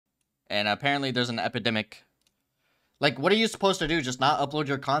and apparently there's an epidemic. Like, what are you supposed to do? Just not upload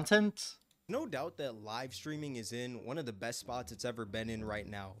your content? No doubt that live streaming is in one of the best spots it's ever been in right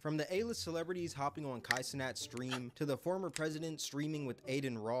now. From the A-list celebrities hopping on Kai Cenat's stream to the former president streaming with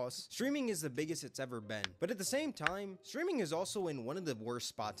Aiden Ross, streaming is the biggest it's ever been. But at the same time, streaming is also in one of the worst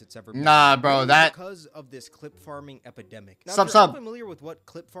spots it's ever been. Nah, bro, that because of this clip farming epidemic. Now, Sub. if you're unfamiliar with what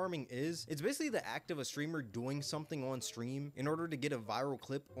clip farming is, it's basically the act of a streamer doing something on stream in order to get a viral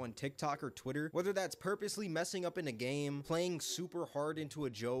clip on TikTok or Twitter, whether that's purposely messing up in a game, playing super hard into a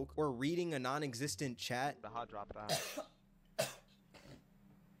joke, or reading a non-existent chat. The hot drop that.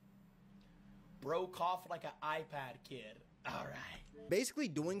 Bro coughed like an iPad kid. All right. Basically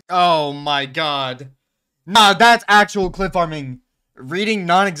doing. Oh my god. Nah, that's actual clip farming. Reading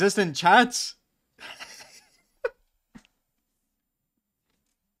non-existent chats?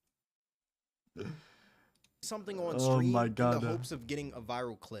 Something on stream my in God. the hopes of getting a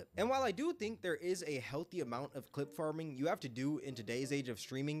viral clip. And while I do think there is a healthy amount of clip farming you have to do in today's age of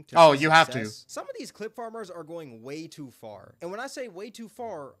streaming to Oh, see you have to. success, some of these clip farmers are going way too far. And when I say way too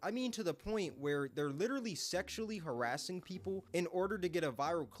far, I mean to the point where they're literally sexually harassing people in order to get a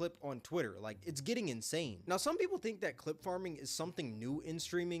viral clip on Twitter. Like, it's getting insane. Now, some people think that clip farming is something new in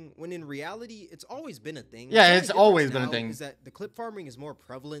streaming, when in reality, it's always been a thing. Yeah, The it's only always difference been a now thing. is that the clip farming is more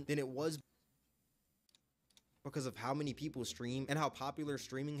prevalent than it was because of how many people stream and how popular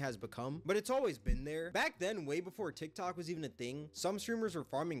streaming has become, but it's always been there. Back then, way before TikTok was even a thing, some streamers were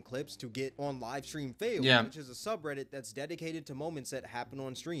farming clips to get on live stream fail, which is a subreddit that's dedicated to moments that happen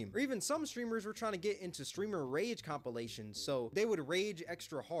on stream. Or even some streamers were trying to get into streamer rage compilations, so they would rage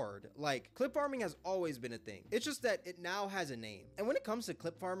extra hard. Like, clip farming has always been a thing. It's just that it now has a name. And when it comes to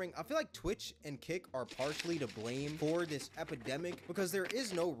clip farming, I feel like Twitch and Kick are partially to blame for this epidemic because there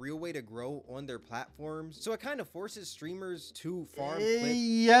is no real way to grow on their platforms. So it kind of forces streamers to farm clips.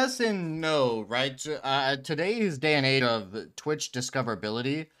 Yes and no, right? Today's day and age of Twitch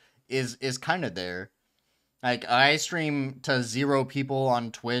discoverability is kind of there. Like, I stream to 0 people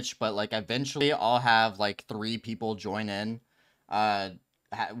on Twitch, but like eventually I'll have like 3 people join in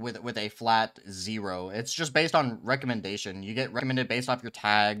with a flat 0. It's just based on recommendation. You get recommended based off your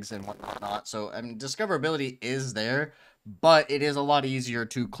tags and whatnot. So I mean, discoverability is there, but it is a lot easier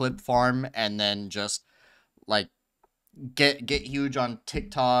to clip farm and then just like get huge on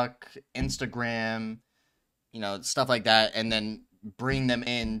TikTok, Instagram, you know, stuff like that, and then bring them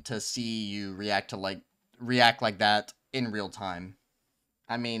in to see you react like that in real time.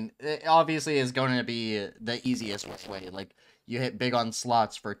 I mean, it obviously is going to be the easiest way. Like, you hit big on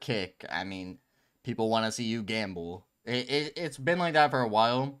slots for Kick. I mean, people want to see you gamble. It's been like that for a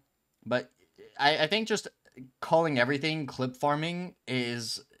while, but I think just calling everything clip farming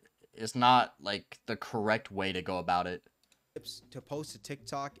is not like the correct way to go about it. To post to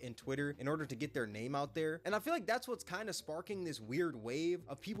TikTok and Twitter in order to get their name out there, and I feel like that's what's kind of sparking this weird wave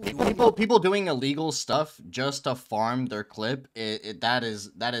of people doing illegal stuff just to farm their clip. That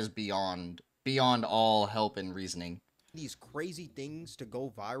is beyond all help and reasoning. These crazy things to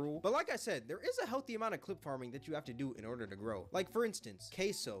go viral. But like I said, there is a healthy amount of clip farming that you have to do in order to grow. Like, for instance,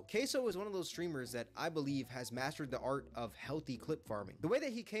 Queso is one of those streamers that I believe has mastered the art of healthy clip farming. The way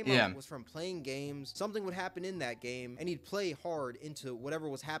that he came up was from playing games. Something would happen in that game and he'd play hard into whatever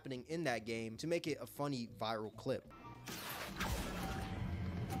was happening in that game to make it a funny viral clip.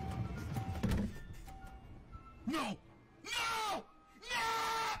 No! No!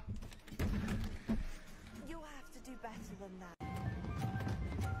 You'll have to do better than that.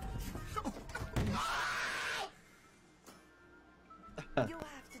 You'll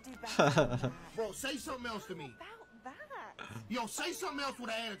have to do better than that. Bro, say something else to me. About that. Yo, say something else with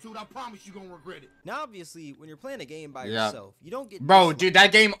an attitude. I promise you gonna regret it. Now, obviously, when you're playing a game by yourself, you don't get... Bro, dude,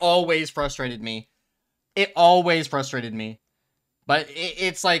 that game always frustrated me. It always frustrated me. But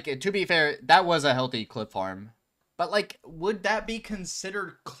it's like, to be fair, that was a healthy clip farm. But like, would that be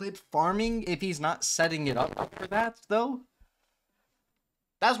considered clip farming if he's not setting it up for that, though?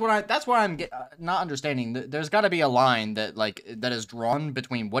 That's what I'm not understanding. There's got to be a line that is drawn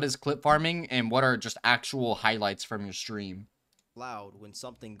between what is clip farming and what are just actual highlights from your stream. Loud when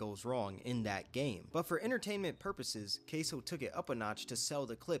something goes wrong in that game. But for entertainment purposes, Queso took it up a notch to sell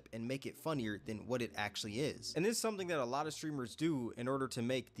the clip and make it funnier than what it actually is. And this is something that a lot of streamers do in order to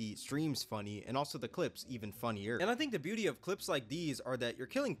make the streams funny and also the clips even funnier. And I think the beauty of clips like these are that you're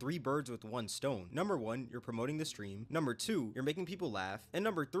killing 3 birds with 1 stone. Number 1, you're promoting the stream. Number 2, you're making people laugh. And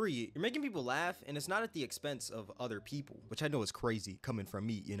number 3, you're making people laugh and it's not at the expense of other people, which I know is crazy coming from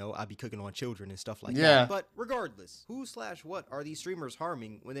me, you know, I'd be cooking on children and stuff like that. But regardless, who/what are are these streamers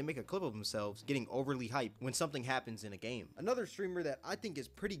harming when they make a clip of themselves getting overly hyped when something happens in a game? Another streamer that I think is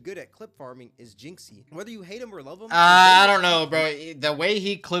pretty good at clip farming is Jinxie. Whether you hate him or love him, I don't know, bro. The way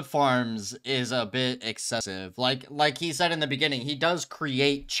he clip farms is a bit excessive. Like he said in the beginning, he does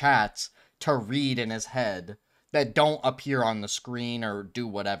create chats to read in his head that don't appear on the screen or do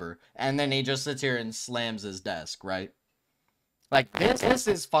whatever. And then he just sits here and slams his desk, right? Like, this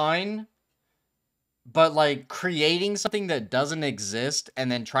is fine. But, like, creating something that doesn't exist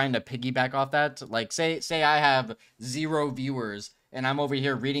and then trying to piggyback off that. Like, say I have 0 viewers and I'm over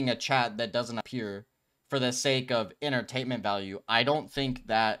here reading a chat that doesn't appear for the sake of entertainment value. I don't think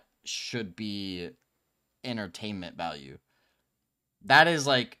that should be entertainment value. That is,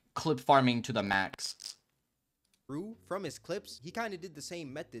 like, clip farming to the max. From his clips, he kind of did the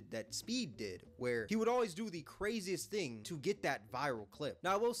same method that Speed did, where he would always do the craziest thing to get that viral clip.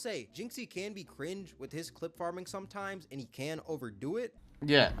 Now, I will say, Jinxie can be cringe with his clip farming sometimes, and he can overdo it.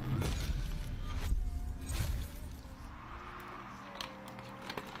 Yeah.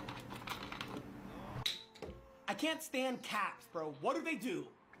 I can't stand caps, bro. What do they do?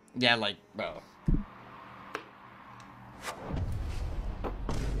 Yeah, like, bro.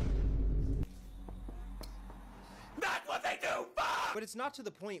 That's what they do. Fuck! But it's not to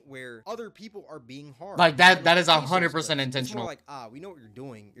the point where other people are being harmed. Like, that is 100% It's more intentional. like, we know what you're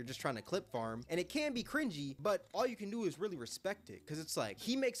doing. You're just trying to clip farm. And it can be cringy, but all you can do is really respect it. Because it's like,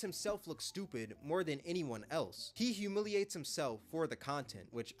 he makes himself look stupid more than anyone else. He humiliates himself for the content,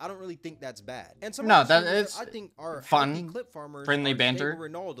 which I don't really think that's bad. And some No, of the that streamers is that I think are fun, healthy clip farmers friendly are banter. Stable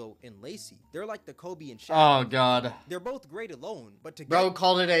Ronaldo and Lacey. They're like the Kobe and Shaq. Oh, God. They're both great alone, but together, Bro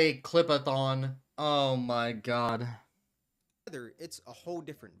called it a clip-a-thon. Oh, my God. it's a whole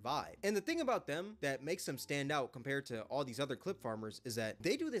different vibe. And the thing about them that makes them stand out compared to all these other clip farmers is that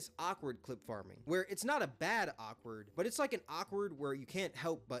they do this awkward clip farming where it's not a bad awkward, but it's like an awkward where you can't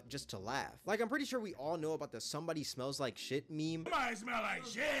help but just to laugh. Like, I'm pretty sure we all know about the somebody smells like shit meme. Somebody smell like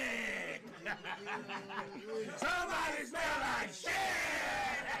shit. Somebody smell like shit.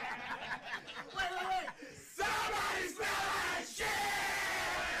 Wait. Somebody smell like shit.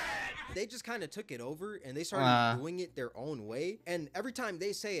 They just kind of took it over and they started doing it their own way. And every time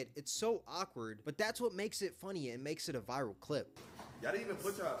they say it, it's so awkward, but that's what makes it funny and makes it a viral clip. Y'all didn't even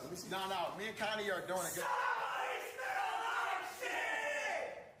put y'all. Let me see. No, me and Connie are doing a good. Somebody smell like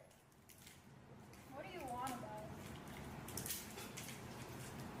shit. What do you want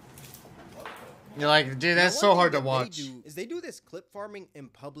about You're like, dude, that's so hard to watch. They do this clip farming in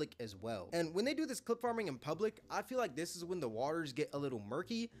public as well. And when they do this clip farming in public, I feel like this is when the waters get a little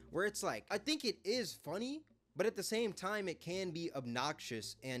murky, where it's like, I think it is funny, but at the same time, it can be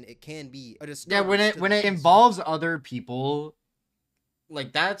obnoxious and it can be a disturbance. Yeah, when it involves other people,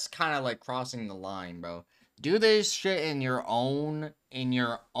 like, that's kind of like crossing the line, bro. Do this shit in your own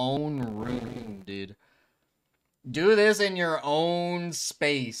room, dude. Do this in your own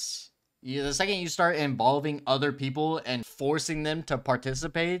space. The second you start involving other people and forcing them to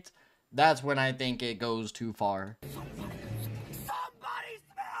participate, that's when I think it goes too far. Somebody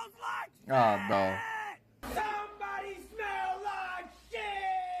smells like shit. Oh, bro. Somebody smell like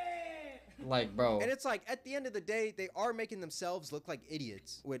shit. Like, bro. And it's like, at the end of the day, they are making themselves look like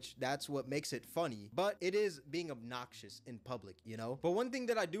idiots, which that's what makes it funny, but it is being obnoxious in public, you know? But one thing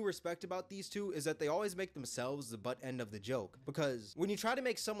that I do respect about these two is that they always make themselves the butt end of the joke, because when you try to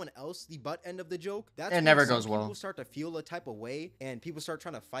make someone else the butt end of the joke, that's when never some goes well. People start to feel a type of way and people start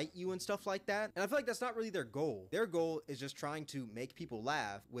trying to fight you and stuff like that. And I feel like that's not really their goal. Their goal is just trying to make people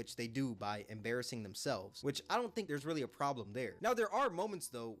laugh, which they do by embarrassing themselves, which I don't think there's really a problem there. Now, there are moments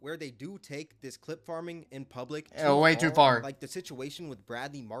though where they do take this clip farming in public way too far. Like the situation with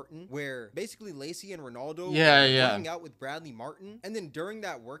Bradley Martin, where basically Lacey and Ronaldo were working out with Bradley Martin, and then during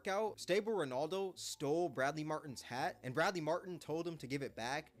that workout, Stable Ronaldo stole Bradley Martin's hat, and Bradley Martin told him to give it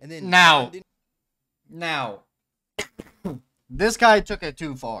back, and then now this guy took it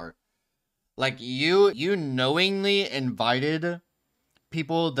too far. Like, you knowingly invited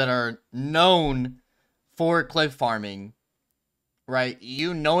people that are known for clip farming, right?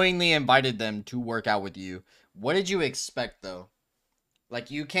 You knowingly invited them to work out with you. What did you expect, though?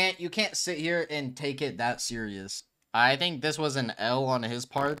 Like, you can't sit here and take it that serious. I think this was an L on his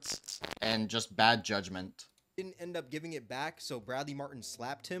part and just bad judgment. Didn't end up giving it back, so Bradley Martin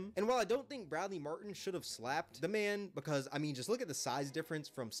slapped him. And while I don't think Bradley Martin should have slapped the man, because I mean, just look at the size difference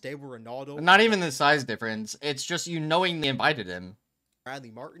from Stable Ronaldo. Not even the size difference. It's just you knowingly invited him.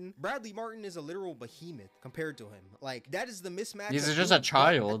 Bradley Martin. Bradley Martin is a literal behemoth compared to him. Like, that is the mismatch. He's of just two, a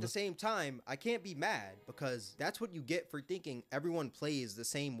child. At the same time, I can't be mad because that's what you get for thinking everyone plays the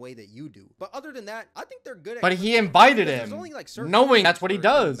same way that you do. But other than that, I think they're good at. But he invited him, only, like, knowing that's what he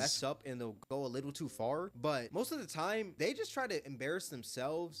does. Mess up and they'll go a little too far. But most of the time, they just try to embarrass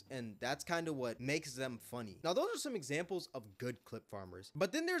themselves, and that's kind of what makes them funny. Now, those are some examples of good clip farmers.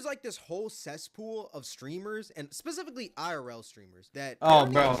 But then there's like this whole cesspool of streamers, and specifically IRL streamers, that bro,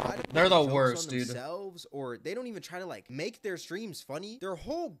 they're the worst, dude. Or they don't even try to like make their streams funny. Their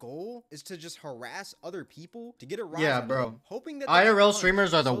whole goal is to just harass other people to get a rise. Yeah, bro. Hoping that IRL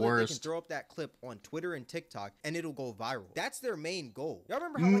streamers are the worst. They can throw up that clip on Twitter and TikTok and it'll go viral. That's their main goal. Y'all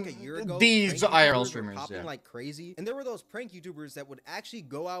remember how like a year ago these IRL streamers popping like crazy, and there were those prank YouTubers that would actually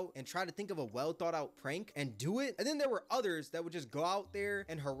go out and try to think of a well thought out prank and do it, and then there were others that would just go out there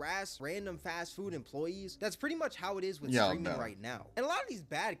and harass random fast food employees. That's pretty much how it is with streaming right now. And a lot of these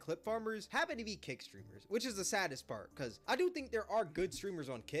bad clip farmers happen to be Kick streamers, which is the saddest part, because I do think there are good streamers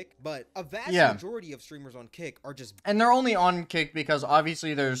on Kick, but a vast majority of streamers on Kick are just, and they're only on Kick because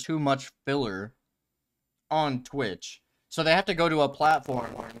obviously there's too much filler on Twitch, so they have to go to a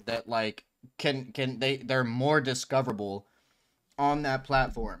platform that like they're more discoverable on that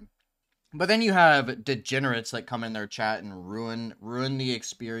platform. But then you have degenerates that come in their chat and ruin the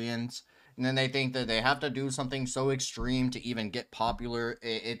experience. And then they think that they have to do something so extreme to even get popular.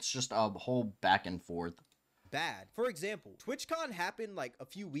 It's just a whole back and forth. Bad. For example, TwitchCon happened like a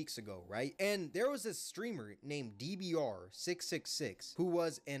few weeks ago, right? And there was this streamer named DBR666 who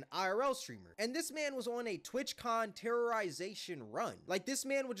was an IRL streamer. And this man was on a TwitchCon terrorization run. Like, this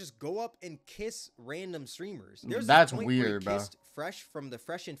man would just go up and kiss random streamers. That's weird, bro. Fresh from the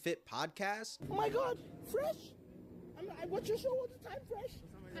Fresh and Fit podcast. Oh my god, Fresh? I watch your show all the time, Fresh.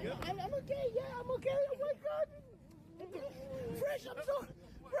 I'm okay, yeah, I'm okay. Oh my god. Fresh, I'm so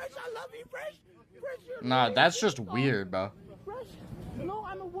Fresh, I love you, Fresh. Fresh, nah, that's just weird, bro. Fresh, no,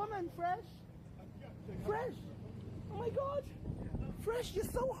 I'm a woman, Fresh. Fresh, oh my god. Fresh, you're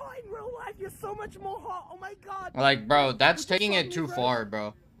so hot in real life. You're so much more hot. Oh my god. Like, bro, that's taking it too far,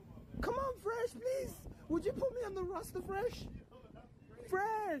 bro. Come on, Fresh, please. Would you put me on the roster, Fresh?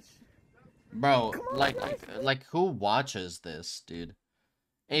 Fresh. Bro, like who watches this, dude?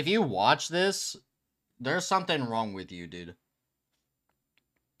 If you watch this, there's something wrong with you, dude.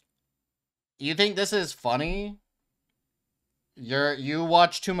 You think this is funny? You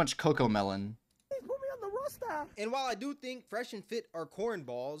watch too much Cocomelon. And while I do think Fresh and Fit are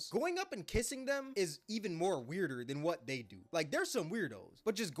cornballs, going up and kissing them is even more weirder than what they do. Like, there's some weirdos,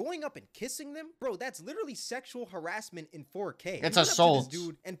 but just going up and kissing them, bro, that's literally sexual harassment in 4K. It's assault.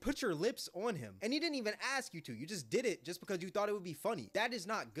 Dude, and put your lips on him, and he didn't even ask you to. You just did it just because you thought it would be funny. That is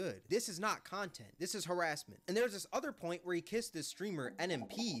not good. This is not content. This is harassment. And there's this other point where he kissed this streamer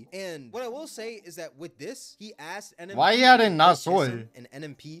NMP, and what I will say is that with this, he asked NMP why he had not soy, and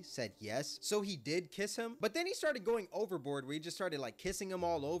NMP said yes, so he did kiss him. But then he started going overboard where he just started like kissing him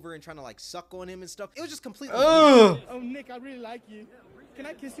all over and trying to like suck on him and stuff. It was just completely Oh, Nick, I really like you. Can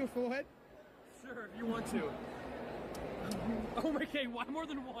I kiss your forehead? Sure, if you want to. Oh my god, why more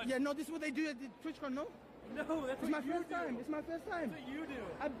than one? Yeah, no, this is what they do at the TwitchCon, no? No, that's my first time. It's my first time. That's what you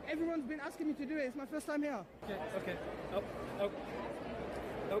do. Everyone's been asking me to do it. It's my first time here. Okay. Oh. All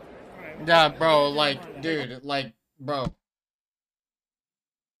right. Yeah, bro, like, dude, like, bro.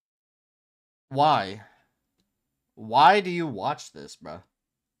 Why? Why do you watch this, bro?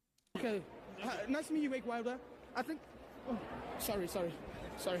 Okay. Nice to meet you, Wake Wilder. I think... Oh, sorry.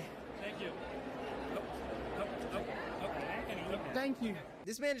 Thank you. Thank you.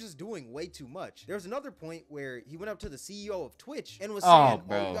 This man is just doing way too much. There was another point where he went up to the CEO of Twitch and was saying,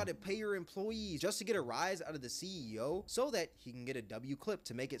 oh, you gotta pay your employees just to get a rise out of the CEO so that he can get a W clip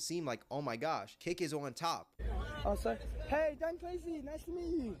to make it seem like, oh my gosh, Kick is on top. Oh, sorry. Hey, Dan Tracy, nice to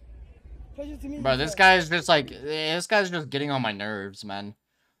meet you. Pleasure to meet you. Bro, this guy's just like, this guy's just getting on my nerves, man.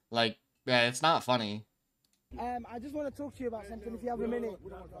 Like, yeah, it's not funny. I just want to talk to you about something if you have a minute.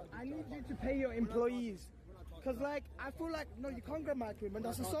 I need you to pay your employees. Because, like, I feel like, no, you can't grab my equipment.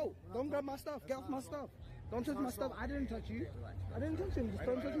 That's assault. Don't grab my stuff. Get off my stuff. Don't touch my stuff. I didn't touch you. I didn't touch him. Just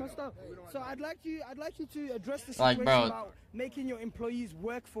don't touch my stuff. So I'd like you to address the situation about making your employees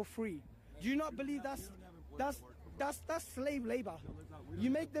work for free. Do you not believe that's slave labor? You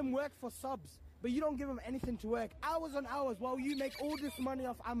make them work for subs, but you don't give them anything to work. Hours on hours while you make all this money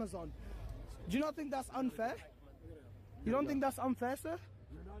off Amazon. Do you not think that's unfair? You don't think that's unfair, sir?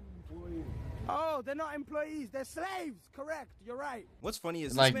 Oh, they're not employees. They're slaves. Correct. You're right. What's funny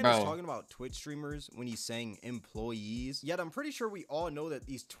is this man is talking about Twitch streamers when he's saying employees. Yet I'm pretty sure we all know that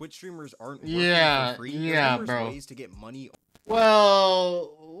these Twitch streamers aren't working for free. Yeah, bro. Ways to get money.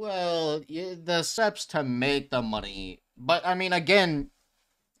 Well, the steps to make the money. But I mean, again,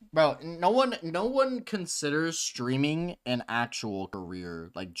 bro, no one considers streaming an actual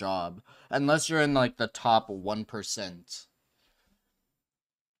career, like job, unless you're in like the top 1%.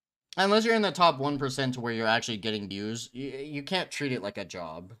 Unless you're in the top 1% where you're actually getting views, you can't treat it like a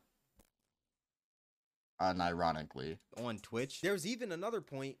job. Unironically. On Twitch. There's even another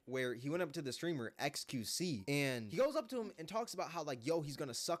point where he went up to the streamer XQC and he goes up to him and talks about how like, yo, he's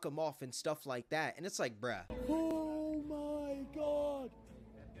gonna suck him off and stuff like that. And it's like, bruh. Oh my god.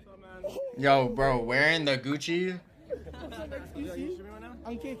 Yo, bro, wearing the Gucci. What's up, XQC?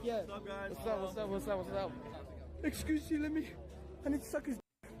 I'm Kick, yeah. What's up? XQC, I need to suck his.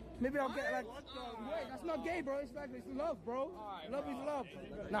 Maybe I'll get like. Wait, that's not gay, bro. It's like it's love, bro. Love is love.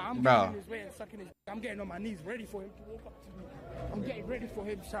 Nah, I'm getting in his way and sucking his. I'm getting on my knees, ready for him to walk up to me. I'm getting ready for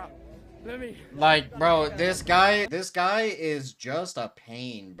him, shot. Like, bro, this guy is just a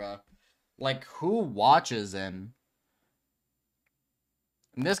pain, bro. Like, who watches him?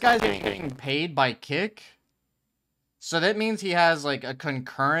 And this guy's getting paid by Kick, so that means he has like a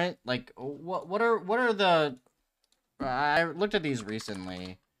concurrent. Like, what are the? I looked at these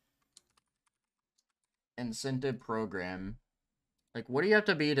recently. Incentive program. Like, what do you have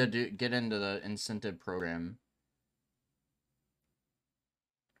to be to get into the incentive program?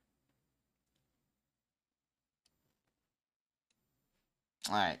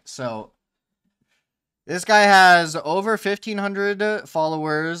 Alright, so this guy has over 1,500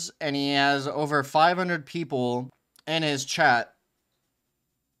 followers, and he has over 500 people in his chat,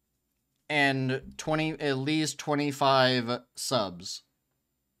 and at least 25 subs.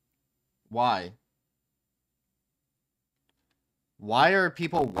 Why? Why are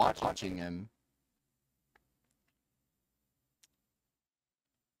people watching him?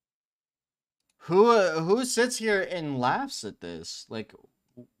 Who sits here and laughs at this? Like,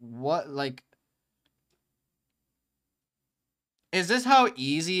 what, like... Is this how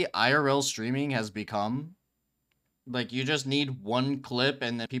easy IRL streaming has become? Like, you just need one clip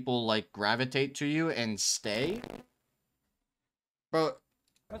and then people, like, gravitate to you and stay? Bro...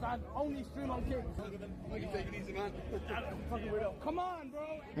 Cause I only stream on Kick. You take it easy, man. Come on,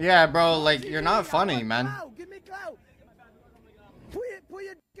 bro. Yeah, bro, like, you're not funny, man. Give me clout. Put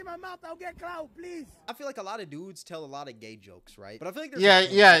your dick in my mouth, I'll get clout, please. I feel like a lot of dudes tell a lot of gay jokes, right? But I feel like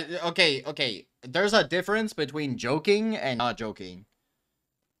there's okay. There's a difference between joking and not joking.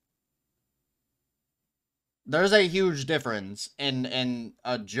 There's a huge difference in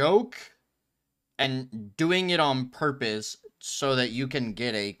a joke and doing it on purpose so that you can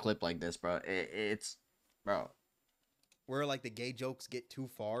get a clip like this, bro. It's bro. Where like the gay jokes get too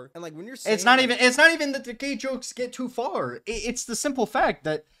far, and like when you're saying, it's not even that the gay jokes get too far. It's the simple fact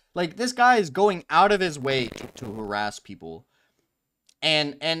that like this guy is going out of his way to harass people,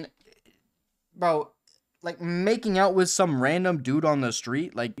 and bro, like making out with some random dude on the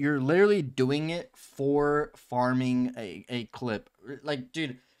street, like you're literally doing it for farming a clip. Like,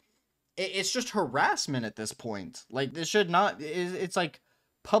 dude, it's just harassment at this point. Like, this should not, it's like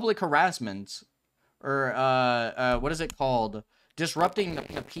public harassment. Or, what is it called? Disrupting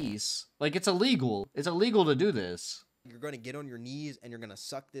the peace. Like, it's illegal. It's illegal to do this. You're going to get on your knees and you're going to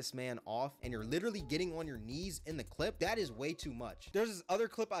suck this man off, and you're literally getting on your knees in the clip. That is way too much. There's this other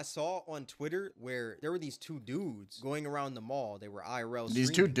clip I saw on Twitter where there were these two dudes going around the mall. They were IRL streaming, these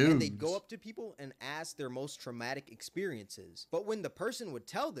two dudes, and they'd go up to people and ask their most traumatic experiences. But when the person would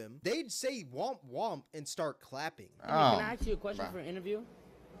tell them, they'd say womp womp and start clapping. Can I ask you a question for an interview?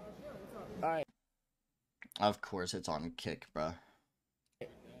 All right. Of course, it's on Kick, bro.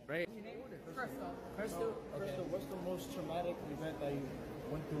 Right. Crystal, what's the most traumatic event that you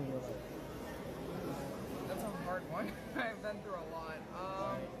went through in your life? That's a hard one. I've been through a lot.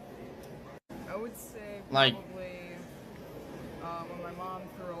 I would say like, probably when my mom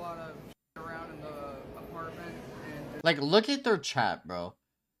threw a lot of shit around in the apartment. And like, look at their chat, bro.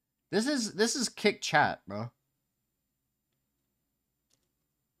 This is Kick chat, bro.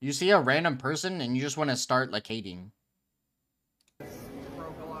 You see a random person and you just want to start like hating.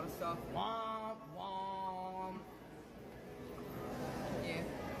 Broke a lot of stuff. Womp womp. Yeah.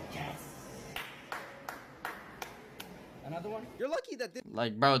 Yes. Another one? You're lucky that this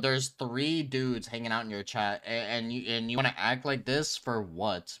Like, bro, there's 3 dudes hanging out in your chat, and you want to act like this for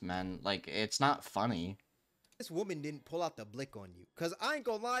what, man? Like, it's not funny. woman didn't pull out the blick on you. Cause I ain't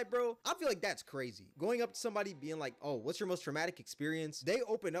gonna lie, bro, I feel like that's crazy. Going up to somebody being like, oh, what's your most traumatic experience? They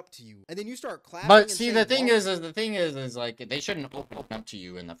open up to you and then you start clapping. But see, the thing is like, they shouldn't open up to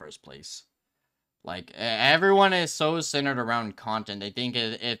you in the first place. Like, everyone is so centered around content. They think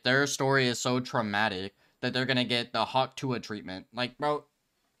if their story is so traumatic, that they're gonna get the Hawk Tua treatment. Like, bro,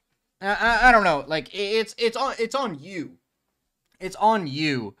 I don't know. Like, it's on you. It's on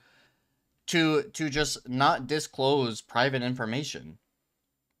you to just not disclose private information.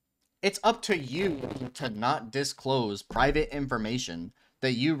 It's up to you to not disclose private information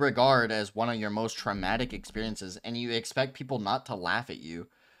that you regard as one of your most traumatic experiences, and you expect people not to laugh at you.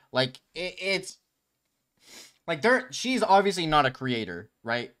 Like, it's like she's obviously not a creator,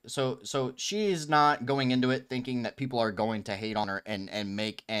 right? So she's not going into it thinking that people are going to hate on her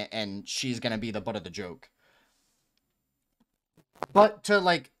and she's gonna be the butt of the joke. But to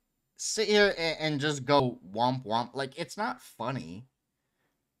like sit here and just go womp womp, like, it's not funny.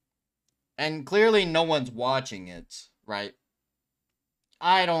 And clearly no one's watching it, right?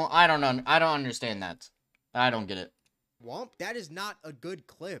 I don't understand that. I don't get it. Womp, that is not a good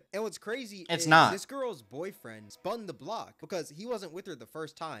clip. And what's crazy is this girl's boyfriend spun the block because he wasn't with her the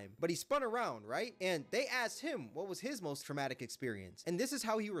first time, but he spun around, right? And they asked him what was his most traumatic experience, and this is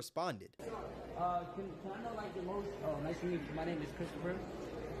how he responded. Can I know like the most? Oh, nice to meet you. My name is Christopher.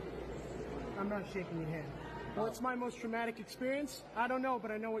 I'm not shaking your hand. What's my most traumatic experience? I don't know,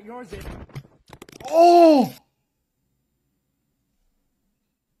 but I know what yours is. Oh!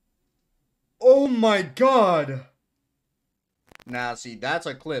 Oh my god! Now, see, that's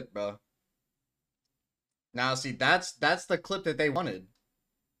a clip, bro. Now, see, that's the clip that they wanted.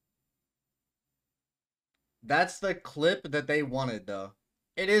 That's the clip that they wanted, though.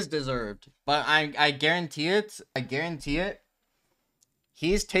 It is deserved. But I guarantee it. I guarantee it.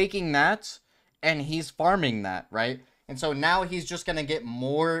 He's taking that and he's farming that, right? And so now he's just going to get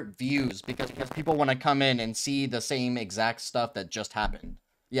more views because people want to come in and see the same exact stuff that just happened.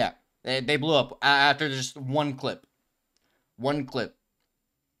 Yeah, they blew up after just one clip. One clip.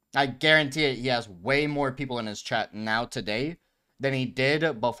 I guarantee it, he has way more people in his chat now today than he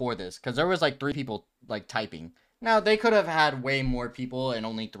did before this. Because there was like 3 people like typing. Now, they could have had way more people and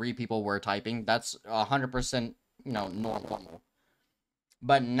only 3 people were typing. That's 100%, you know, normal.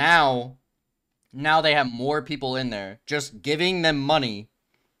 But now they have more people in there just giving them money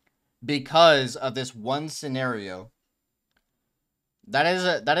because of this one scenario. That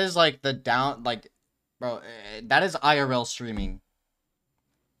is like the down, like, bro, that is IRL streaming.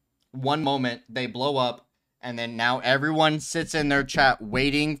 One moment they blow up and then now everyone sits in their chat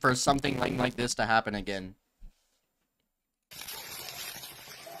waiting for something like this to happen again.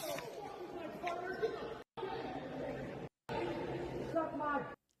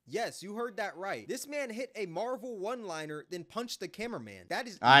 Yes, you heard that right. This man hit a Marvel one-liner, then punched the cameraman. That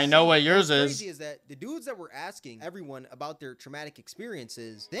is I know what yours is. What's crazy is that the dudes that were asking everyone about their traumatic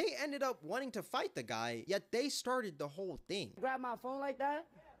experiences, they ended up wanting to fight the guy, yet they started the whole thing. Grab my phone like that?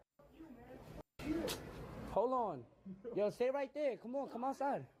 Hold on. Yo, stay right there. Come on, come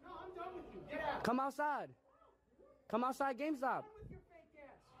outside. No, I'm done with you. Get out. Come outside. Come outside, GameStop.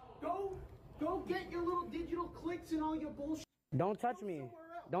 Go get your little digital clicks and all your bullshit. Don't touch me.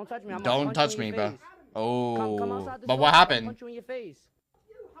 Don't touch me. Don't touch me, bro. Oh, come outside but what happened? Punch you in your face.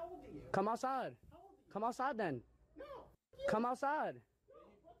 How old are you? Come outside. Come outside then. No. Come outside.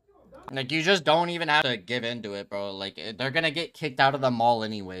 Like, you just don't even have to give into it, bro. Like, they're gonna get kicked out of the mall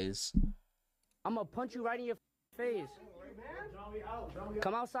anyways. I'm gonna punch you right in your face.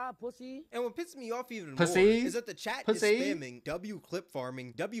 Come outside, pussy. And what pisses me off even Pussy? more is that the chat is spamming W clip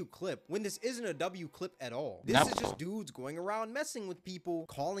farming, W clip, when this isn't a W clip at all. This is just dudes going around messing with people,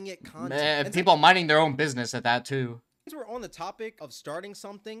 calling it content. People minding their own business at that too. Since we're on the topic of starting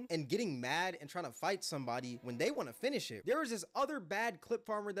something and getting mad and trying to fight somebody when they want to finish it, there was this other bad clip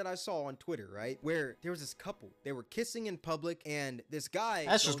farmer that I saw on Twitter, right? Where there was this couple. They were kissing in public and this guy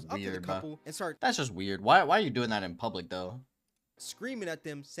That's goes just up to the weird, couple and starts That's just weird. Why are you doing that in public though? Screaming at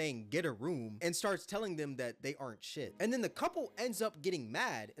them saying get a room and starts telling them that they aren't shit. And then the couple ends up getting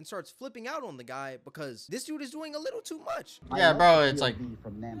mad and starts flipping out on the guy because this dude is doing a little too much. Yeah, bro, it's like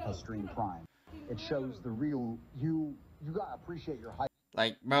from Nampa Stream Prime. It shows the real you. You gotta appreciate your hype.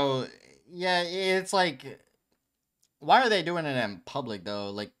 Like, bro, yeah, it's like, why are they doing it in public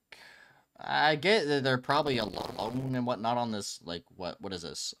though? Like, I get that they're probably alone and whatnot on this, like, what is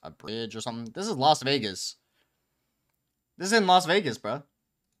this? A bridge or something? This is Las Vegas. This is in Las Vegas, bro.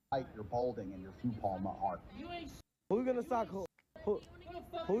 You're balding and your few palm are. Who's gonna sock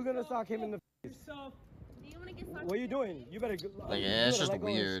who's gonna sock him in the face? What are you doing? You better. Like, yeah, it's just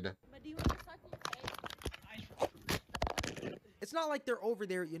weird. It's not like they're over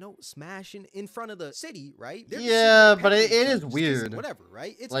there, you know, smashing in front of the city, right? Yeah, but it is weird. Whatever,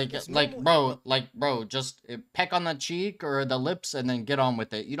 right? It's bro, just peck on the cheek or the lips and then get on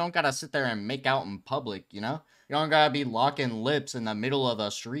with it. You don't gotta sit there and make out in public, you know? You don't gotta be locking lips in the middle of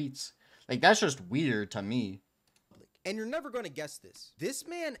the streets. Like, that's just weird to me. And you're never going to guess this. This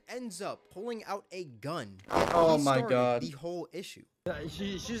man ends up pulling out a gun. Oh my God. The whole issue.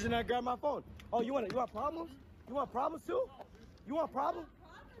 She's in there grabbing my phone. Oh, you want problems? You want problems too? You want problems?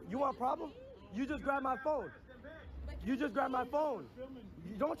 You want problems? You just grab my phone. You just grab my phone.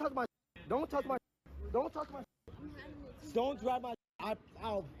 You don't touch my. Don't touch my. Don't touch my. Don't grab my.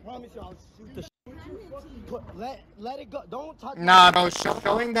 I'll promise you I'll shoot the. Let it go. Don't touch. Nah, bro.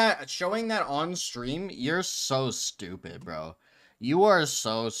 Showing that on stream, you're so stupid, bro. You are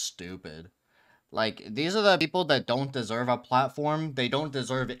so stupid. Like, these are the people that don't deserve a platform. They don't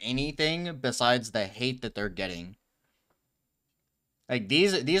deserve anything besides the hate that they're getting. Like,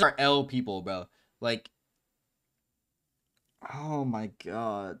 these are L people, bro. Like, oh my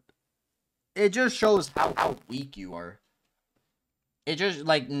God. It just shows how weak you are. It just,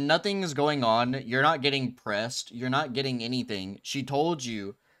 like, nothing's going on. You're not getting pressed. You're not getting anything. She told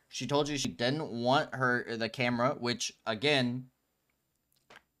you she didn't want the camera, which, again,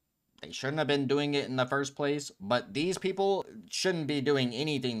 they shouldn't have been doing it in the first place. But these people shouldn't be doing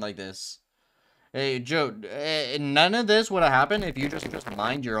anything like this. Hey, Joe, none of this would have happened if you just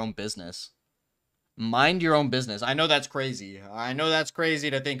mind your own business. Mind your own business. I know that's crazy. I know that's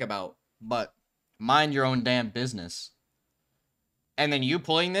crazy to think about. But mind your own damn business. And then you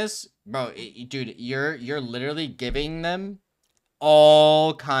pulling this, bro, dude, you're literally giving them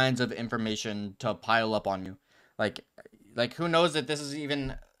all kinds of information to pile up on you. Like who knows that this is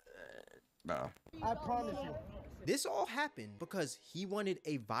even, bro. I promise you. This all happened because he wanted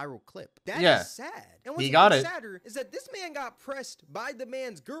a viral clip. That is sad. And what's even sadder is that this man got pressed by the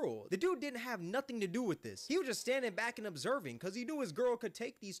man's girl. The dude didn't have nothing to do with this. He was just standing back and observing because he knew his girl could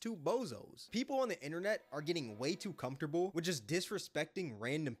take these two bozos. People on the internet are getting way too comfortable with just disrespecting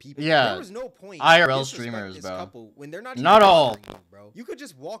random people. Yeah. There was no point IRL streamers, this bro. couple when they're not all. You, bro. You could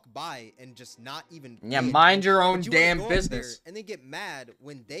just walk by and just not even. Yeah, mind your own damn business. And then get mad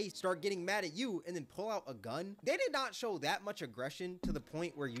when they start getting mad at you and then pull out a gun. They did not show that much aggression to the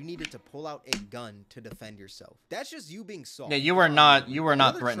point where you needed to pull out a gun to defend yourself. That's just you being soft. Yeah, you were not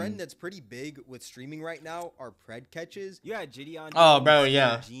Another threatened. trend that's pretty big with streaming right now are pred catches. You had Jitty on. Oh, bro,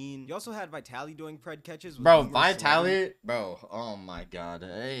 yeah. Gene. You also had Vitali doing pred catches. Bro, Vitali, bro. Oh my God,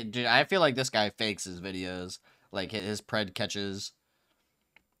 hey, dude. I feel like this guy fakes his videos, like his pred catches.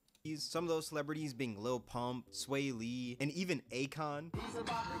 Some of those celebrities being Lil Pump, Sway Lee, and even Akon.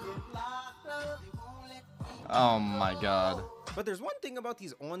 Oh my God. But there's one thing about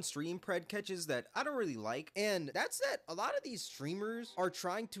these on-stream pred catches that I don't really like, and that's that a lot of these streamers are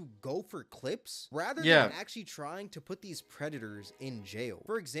trying to go for clips rather than actually trying to put these predators in jail.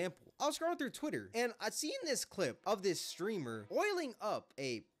 For example, I was scrolling through Twitter, and I'd seen this clip of this streamer oiling up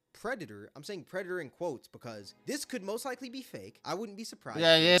a predator. I'm saying predator in quotes because this could most likely be fake. I wouldn't be surprised.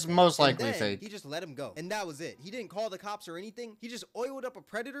 Yeah, it's most likely fake. He just let him go, and that was it. He didn't call the cops or anything. He just oiled up a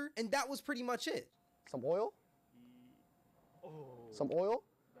predator, and that was pretty much it. Some oil? Some oil?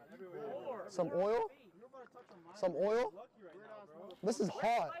 Some oil? Some oil? This is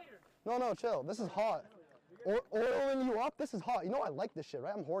hot. No, chill. This is hot. Oiling you up? This is hot. You know I like this shit,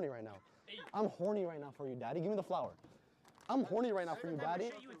 right? I'm horny right now. I'm horny right now for you, daddy. Give me the flower. I'm horny right now for you,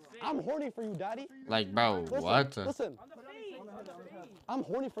 daddy. I'm horny for you, daddy. Like, bro, what? Listen. I'm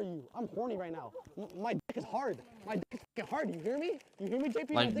horny for you. I'm horny right now. My dick is hard. My dick is hard. You hear me? You hear me,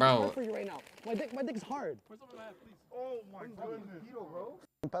 JP? Like, my dick is bro. hard for you right now. My dick is hard. Oh my goodness. Bro.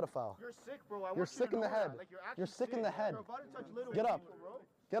 I'm pedophile. You're sick, bro. You're sick in the head. You're sick in the head. Get up.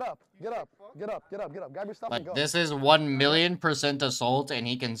 Get up. Get up. Get up. Get up. Get up. Grab your stuff and go. Like, this is 1,000,000% assault, and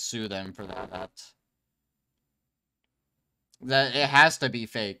he can sue them for that. That it has to be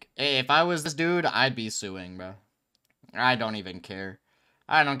fake. If I was this dude, I'd be suing, bro. I don't even care.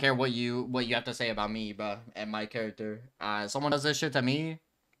 I don't care what you have to say about me, bro, and my character. Someone does this shit to me,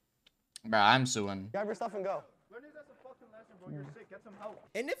 bro, I'm suing. Grab your stuff and go. You're sick. Get some help.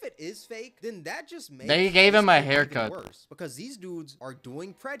 And if it is fake, then that just makes they gave him a haircut worse because these dudes are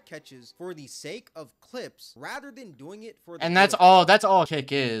doing pred catches for the sake of clips rather than doing it for the and that's all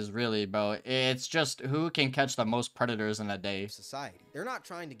kick is really, bro. It's just who can catch the most predators in a day. Society. They're not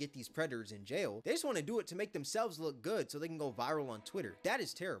trying to get these predators in jail. They just want to do it to make themselves look good so they can go viral on Twitter. That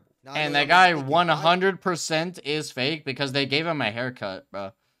is terrible. Now, and that guy 100% is fake because they gave him a haircut,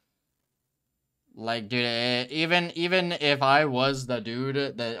 bro. Like, dude, even if I was the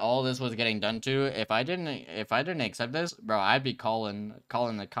dude that all this was getting done to, if I didn't accept this, bro, I'd be calling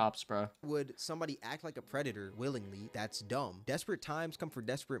the cops, bro. Would somebody act like a predator willingly? That's dumb. Desperate times come for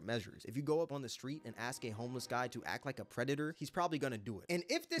desperate measures. If you go up on the street and ask a homeless guy to act like a predator, he's probably gonna do it. And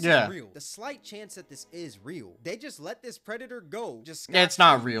if this is real, the slight chance that this is real, they just let this predator go. It's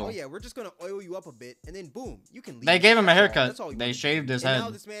not real. Oh yeah, we're just gonna oil you up a bit, and then boom, you can leave. They gave him a haircut. They shaved his head. Now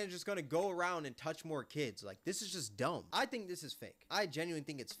this man is just gonna go around and touch more kids. Like, this is just dumb. I think this is fake. I genuinely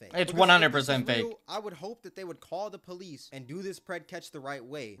think it's fake. It's 100% fake. I would hope that they would call the police and do this pred catch the right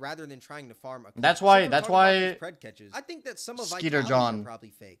way rather than trying to farm a. That's why pred catches. I think that some of Skeeter John are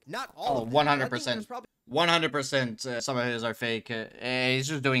probably fake. Not all. 100%. 100%. Some of his are fake. He's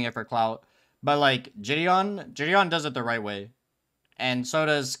just doing it for clout. But like Gideon does it the right way. And so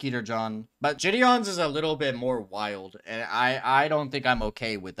does Skeeter John. But Gideon's is a little bit more wild. And I don't think I'm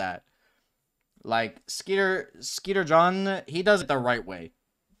okay with that. Like, Skeeter John, he does it the right way.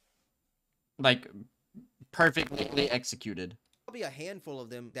 Like, perfectly executed. Probably a handful of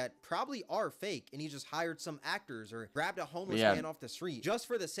them that probably are fake, and he just hired some actors or grabbed a homeless man off the street just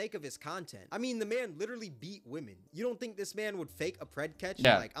for the sake of his content. I mean, the man literally beat women. You don't think this man would fake a pred catch?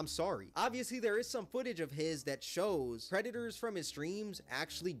 Like, I'm sorry. Obviously, there is some footage of his that shows predators from his streams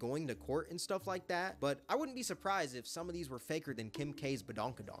actually going to court and stuff like that, but I wouldn't be surprised if some of these were faker than Kim K's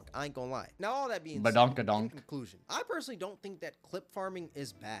badonkadonk. I ain't gonna lie. Now, all that being said, in conclusion, I personally don't think that clip farming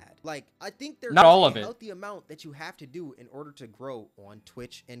is bad. Like, I think there's a healthy amount that you have to do in order to grow on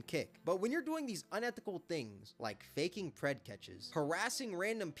Twitch and Kick. But when you're doing these unethical things like faking pred catches, harassing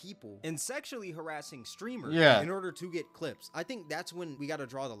random people, and sexually harassing streamers in order to get clips, I think that's when we gotta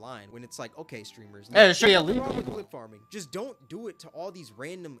draw the line. When it's like, okay, streamers, it should be illegal. Clip farming. Just don't do it to all these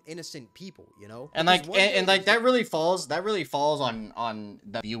random innocent people, you know? And like, and like that really falls on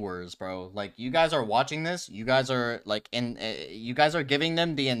the viewers, bro. Like, you guys are watching this, you guys are like, you guys are giving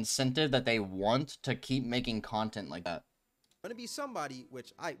them the incentive that they want to keep making content like that. Gonna be somebody,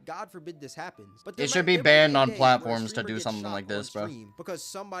 which God forbid this happens, but it should be banned on platforms to do something like this, bro. Because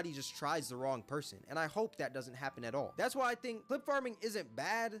somebody just tries the wrong person, and I hope that doesn't happen at all. That's why I think clip farming isn't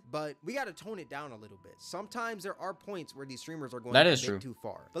bad, but we gotta tone it down a little bit. Sometimes there are points where these streamers are going a bit too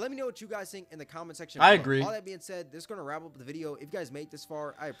far. But let me know what you guys think in the comment section. I agree. All that being said, this is gonna wrap up the video. If you guys made this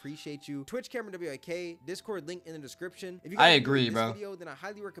far, I appreciate you. Twitch, Cameron WIK, Discord link in the description. If you guys agree, this bro. Video, then I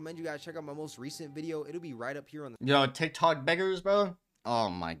highly recommend you guys check out my most recent video. It'll be right up here on the TikTok beggars, bro. Oh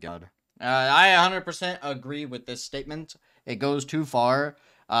my god. I 100% agree with this statement. It goes too far.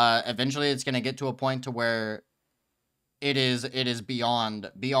 Eventually it's going to get to a point to where it is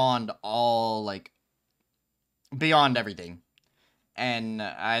beyond all, like, beyond everything. And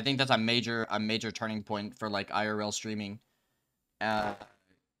I think that's a major turning point for, like, IRL streaming. Yeah,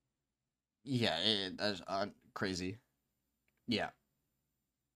 that's crazy. Yeah.